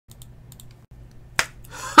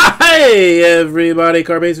Hey everybody,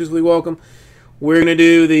 Carbase Weekly, welcome. We're going to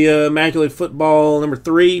do the Immaculate Football number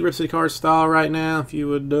 3 Rip City Card style right now. If you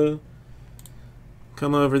would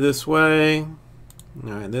come over this way.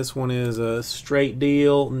 Alright, this one is a straight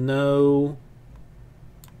deal, no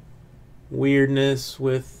weirdness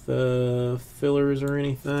with fillers or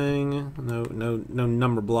anything. No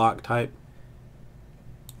number block type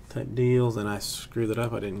deals, and I screwed it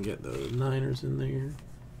up. I didn't get those Niners in there.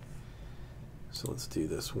 So let's do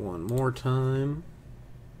this one more time.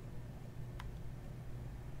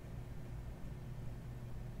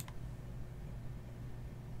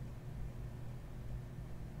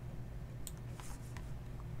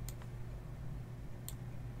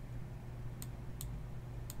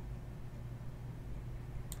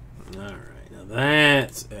 All right, now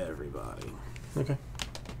that's everybody. Okay.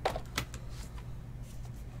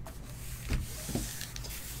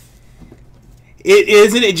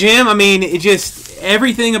 Isn't it, Jim? I mean, it just,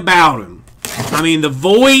 everything about him. I mean, the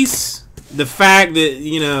voice, the fact that,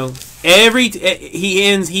 you know, he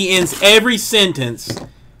ends every sentence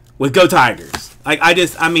with "Go Tigers." Like,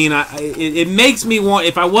 it makes me want,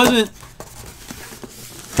 if I wasn't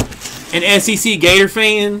an SEC Gator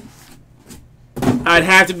fan, I'd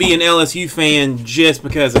have to be an LSU fan just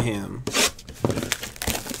because of him.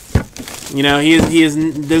 You know,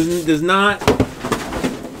 does not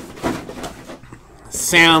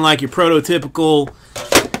sound like your prototypical,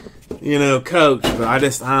 you know, coach, but I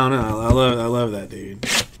don't know. I love that dude.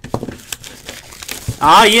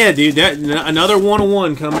 Ah, yeah, dude, that another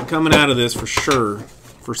 101 coming out of this for sure,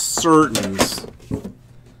 for certains,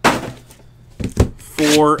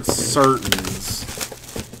 for certains.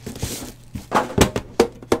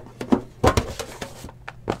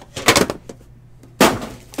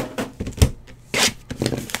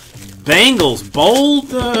 Bengals, bold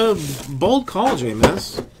call,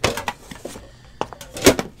 JMS.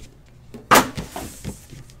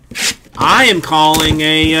 I am calling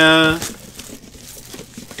a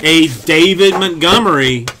David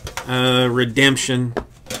Montgomery redemption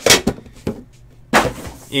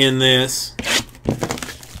in this.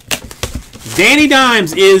 Danny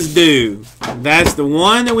Dimes is due. That's the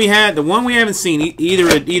one that we had. The one we haven't seen. Either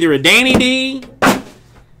a Danny D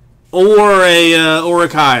or a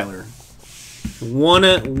Kyler. One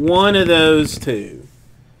of those two.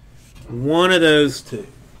 One of those two.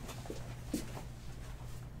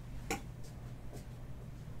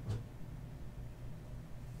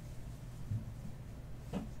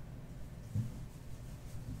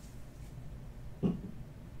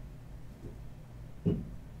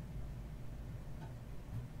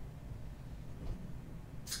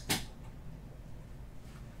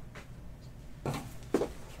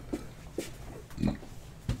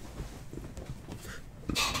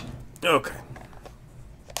 Okay.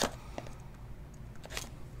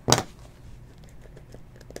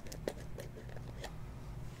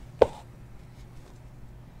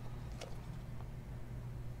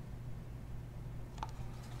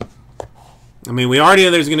 I mean, we already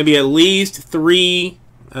know there's going to be at least 3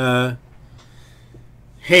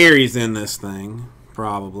 Harrys in this thing,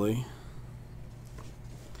 probably.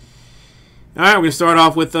 All right, we're going to start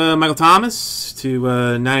off with Michael Thomas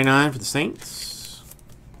to 99 for the Saints.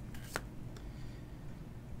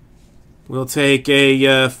 We'll take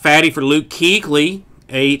a fatty for Luke Kuechly,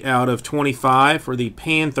 8 out of 25 for the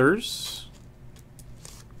Panthers.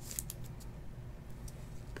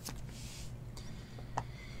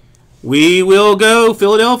 We will go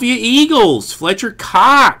Philadelphia Eagles, Fletcher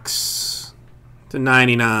Cox to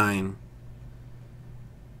 99.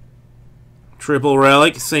 Triple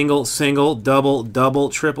relic, single, single, double, double,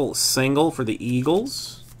 triple, single for the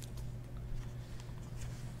Eagles.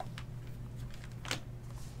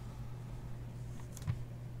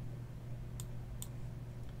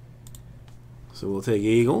 So we'll take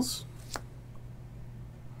Eagles.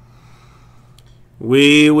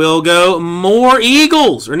 We will go more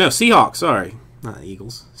Eagles. Or no, Seahawks. Sorry. Not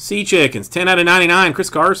Eagles. Sea Chickens. 10 out of 99. Chris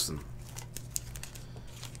Carson.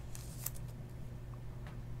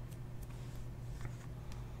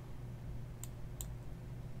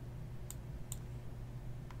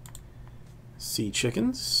 Sea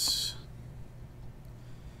Chickens.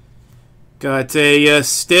 Got a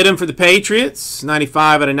Stidham for the Patriots.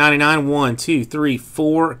 95 out of 99. 1, 2, 3,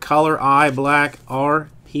 4. Color eye black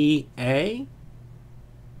RPA.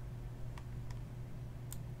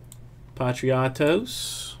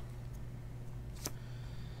 Patriotos.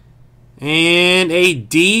 And a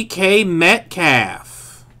DK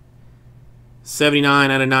Metcalf. 79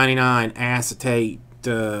 out of 99. Acetate.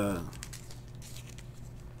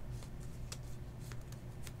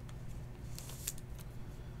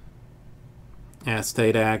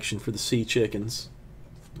 Acetate action for the Sea Chickens.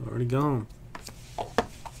 Already gone.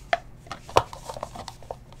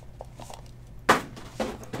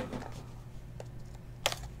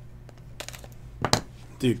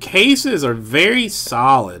 Dude, cases are very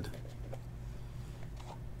solid.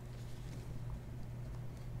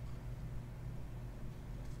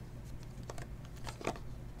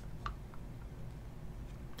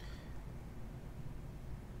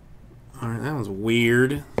 Alright, that was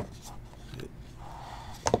weird.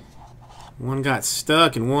 One got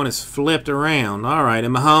stuck and one is flipped around. Alright,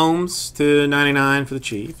 and Mahomes to 99 for the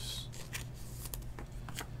Chiefs.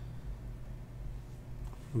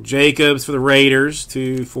 Jacobs for the Raiders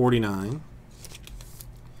to 49.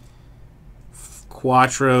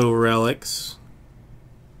 Quattro relics.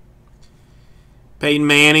 Peyton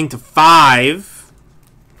Manning to 5.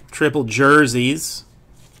 Triple jerseys.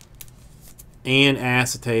 And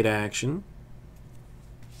acetate action.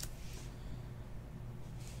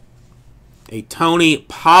 A Tony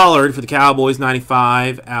Pollard for the Cowboys,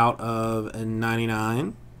 95 out of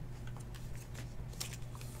 99.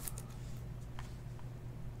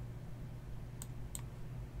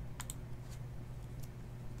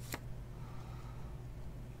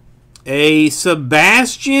 A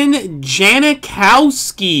Sebastian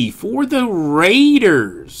Janikowski for the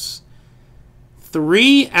Raiders.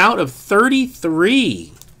 3 out of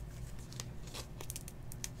 33.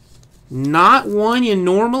 Not one you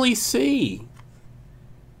normally see.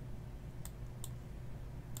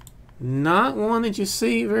 Not one that you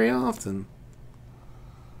see very often.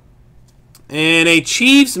 And a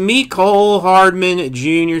Chiefs Mecole Hardman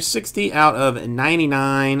Jr. 60 out of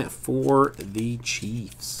 99 for the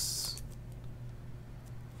Chiefs.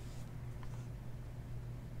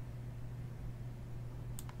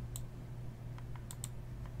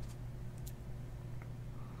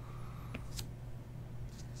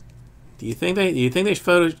 Do you think they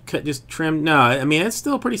photo cut just trimmed? No, I mean it's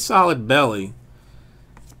still a pretty solid belly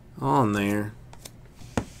on there.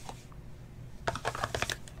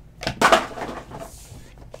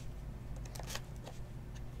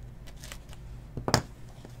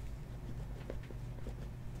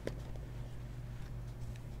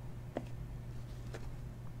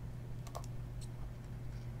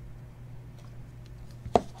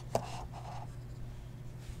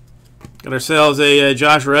 Got ourselves a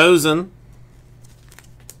Josh Rosen.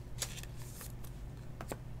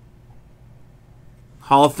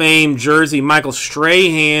 Hall of Fame jersey, Michael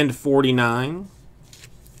Strahan, 49.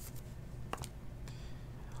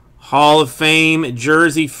 Hall of Fame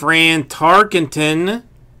jersey, Fran Tarkenton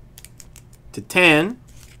to 10.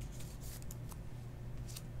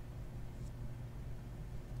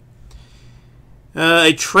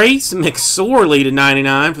 A Trace McSorley to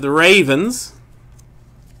 99 for the Ravens.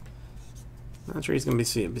 Not sure he's going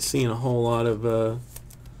to be seeing a whole lot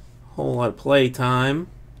of play time.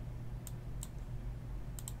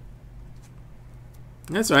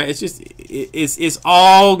 That's all right. It's just it's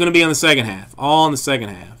all going to be on the second half. All in the second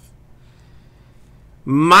half.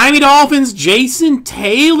 Miami Dolphins, Jason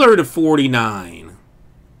Taylor to 49.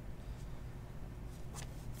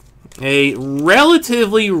 A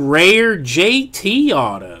relatively rare JT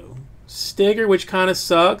auto sticker, which kind of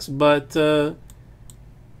sucks, but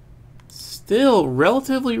still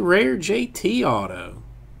relatively rare JT auto.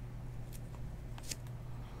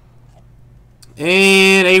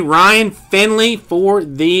 And a Ryan Finley for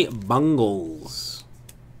the Bungles.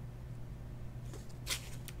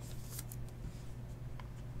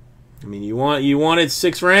 I mean, you wanted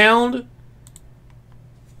 6th round?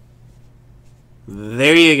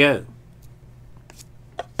 There you go.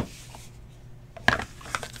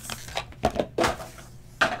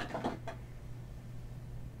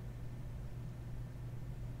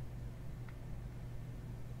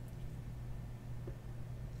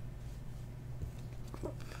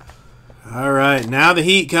 All right, now the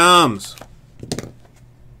heat comes.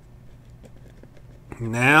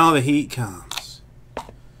 Now the heat comes.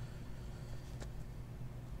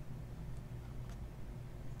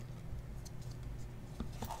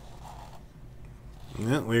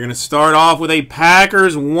 Yeah, we're going to start off with a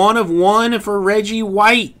Packers 1 of 1 for Reggie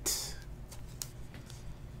White.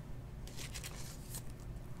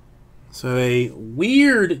 So a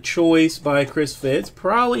weird choice by Chris Fitz.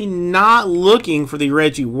 Probably not looking for the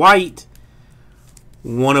Reggie White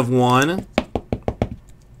 1 of 1.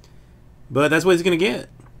 But that's what he's going to get.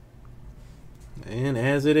 And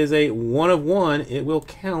as it is a 1 of 1, it will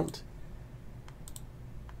count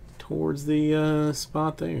towards the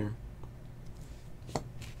spot there.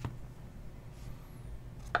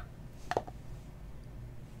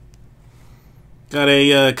 Got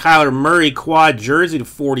a Kyler Murray quad jersey to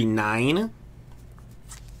 49.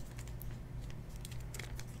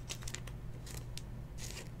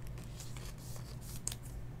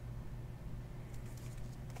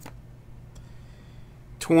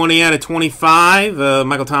 20 out of 25,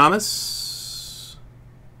 Michael Thomas.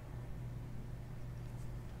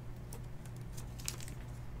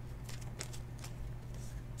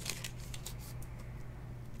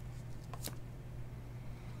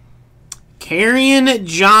 Kerryon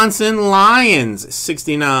Johnson, Lions,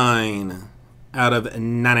 69 out of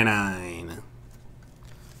 99.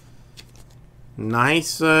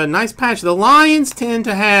 Nice, nice patch. The Lions tend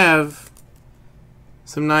to have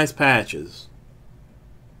some nice patches.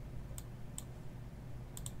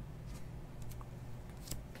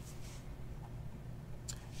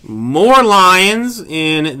 More Lions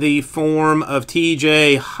in the form of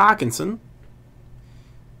T.J. Hawkinson.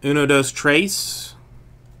 Uno dos tres.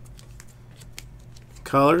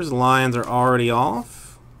 Colors, the Lions are already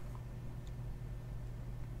off.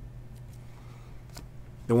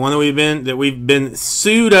 The one that we've been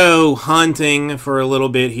pseudo hunting for a little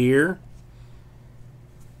bit here.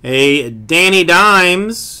 A Danny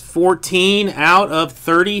Dimes, 14 out of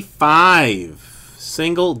 35.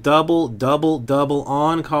 Single, double, double, double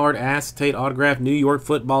on-card acetate autograph New York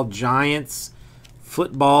Football Giants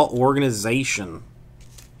football organization.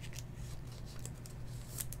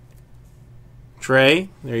 Trey,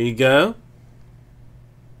 there you go.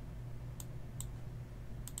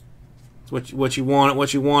 What you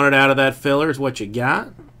wanted out of that filler is what you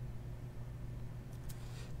got.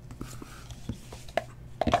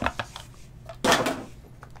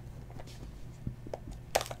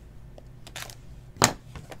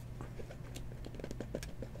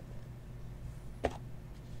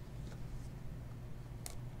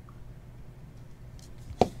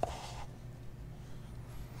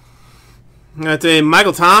 Got a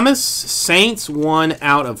Michael Thomas, Saints, 1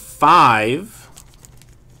 out of 5.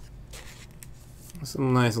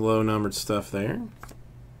 Some nice low-numbered stuff there.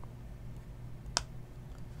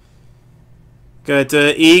 Got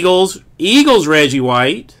Eagles, Reggie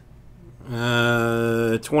White,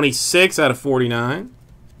 26 out of 49.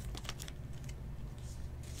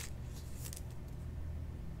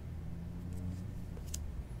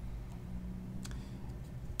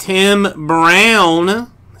 Tim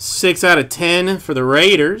Brown, 6 out of 10 for the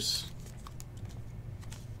Raiders.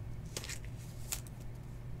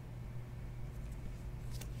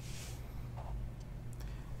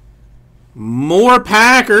 More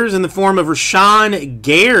Packers in the form of Rashawn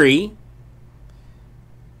Gary,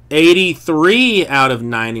 83 out of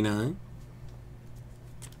 99.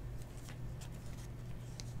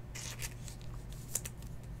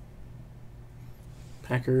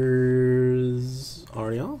 Packers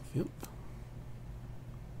already off, yep.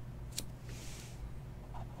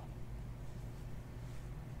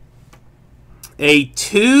 A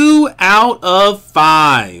 2 out of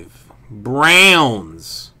 5.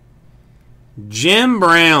 Browns. Jim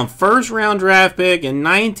Brown, first round draft pick in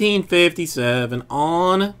 1957.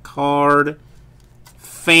 On card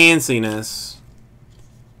fanciness.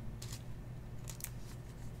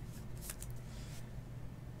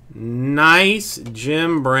 Nice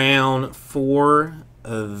Jim Brown for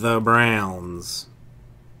the Browns.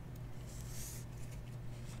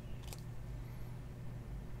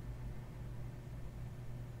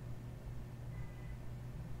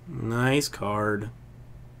 Nice card.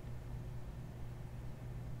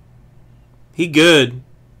 He good.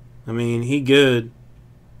 I mean, he good.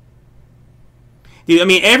 Dude, I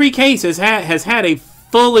mean, every case has had a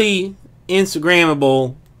fully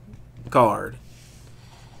Instagrammable card.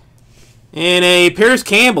 And a Paris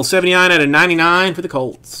Campbell, 79 out of 99 for the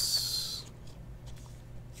Colts.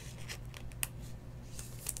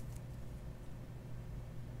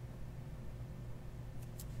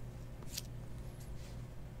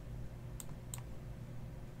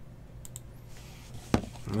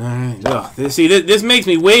 Alright, see, this makes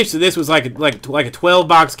me wish that this was like a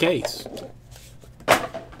 12-box case,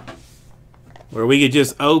 where we could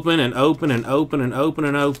just open and open and open and open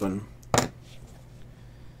and open.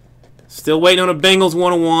 Still waiting on a Bengals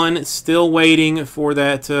 101. Still waiting for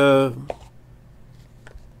that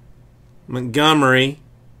Montgomery.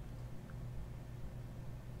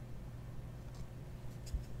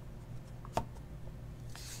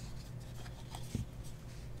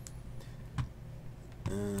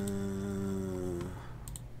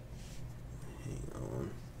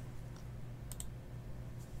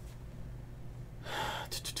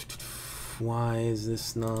 Why is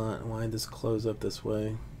this not? Why did this close up this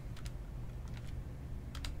way?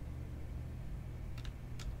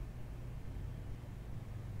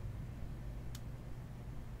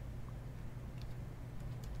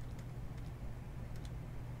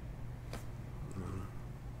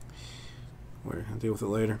 I'll deal with it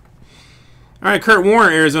later. All right, Kurt Warner,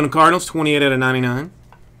 Arizona Cardinals, 28 out of 99.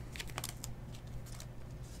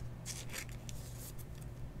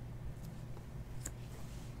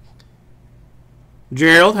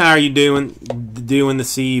 Gerald, how are you doing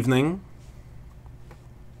this evening?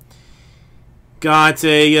 Got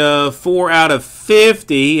a 4 out of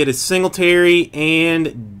 50. It is Singletary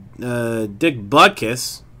and Dick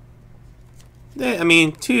Butkus. I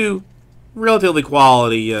mean, two relatively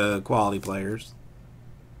quality players.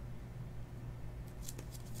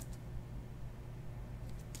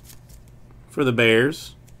 For the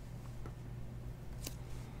Bears.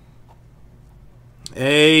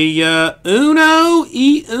 A Uno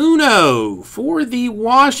e Uno for the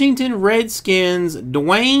Washington Redskins,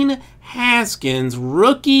 Dwayne Haskins,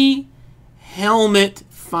 rookie helmet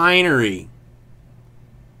finery.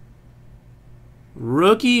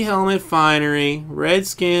 Rookie helmet finery,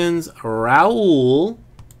 Redskins, Raul.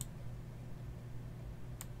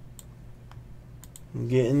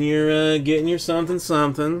 Getting your something.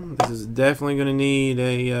 This is definitely going to need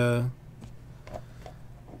a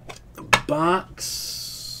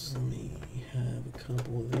box. Let me have a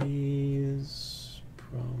couple of these.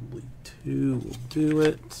 Probably 2 will do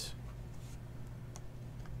it.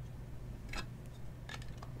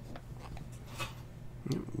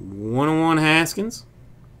 One-on-one Haskins.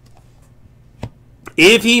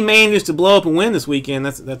 If he manages to blow up and win this weekend,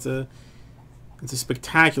 that's a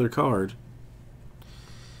spectacular card.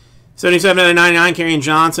 77 out of 99, Kerryon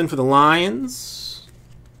Johnson for the Lions.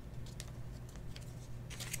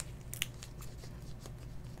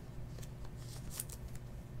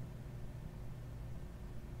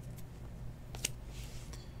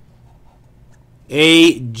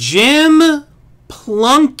 A Jim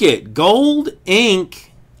Plunkett, gold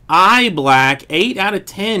ink, eye black, 8 out of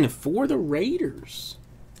 10 for the Raiders.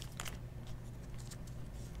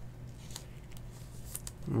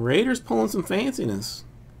 Raiders pulling some fanciness.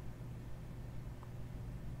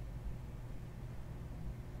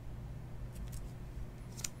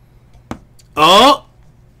 Oh!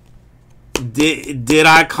 Did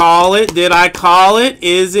I call it? Did I call it?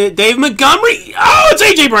 Is it Dave Montgomery? Oh, it's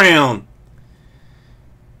A.J. Brown!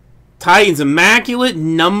 Titans Immaculate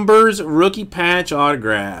Numbers rookie patch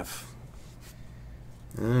autograph.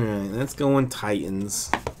 Alright, let's go on Titans.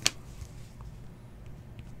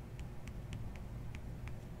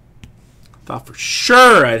 Thought for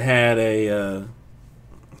sure I'd had a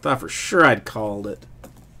thought for sure I'd called it.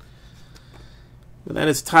 But that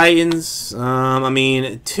is Titans. I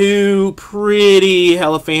mean, 2 pretty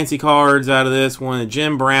hella fancy cards out of this one.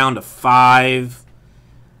 Jim Brown to 5.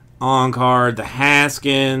 On card, the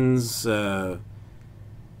Haskins,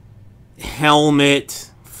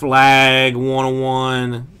 helmet, flag,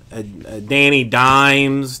 101, Danny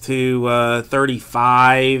Dimes to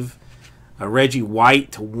 35, Reggie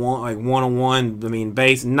White to 101. I mean,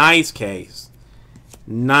 base, nice case.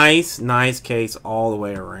 Nice case all the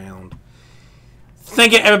way around.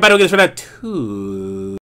 Thank you, everybody. We'll get us for that too.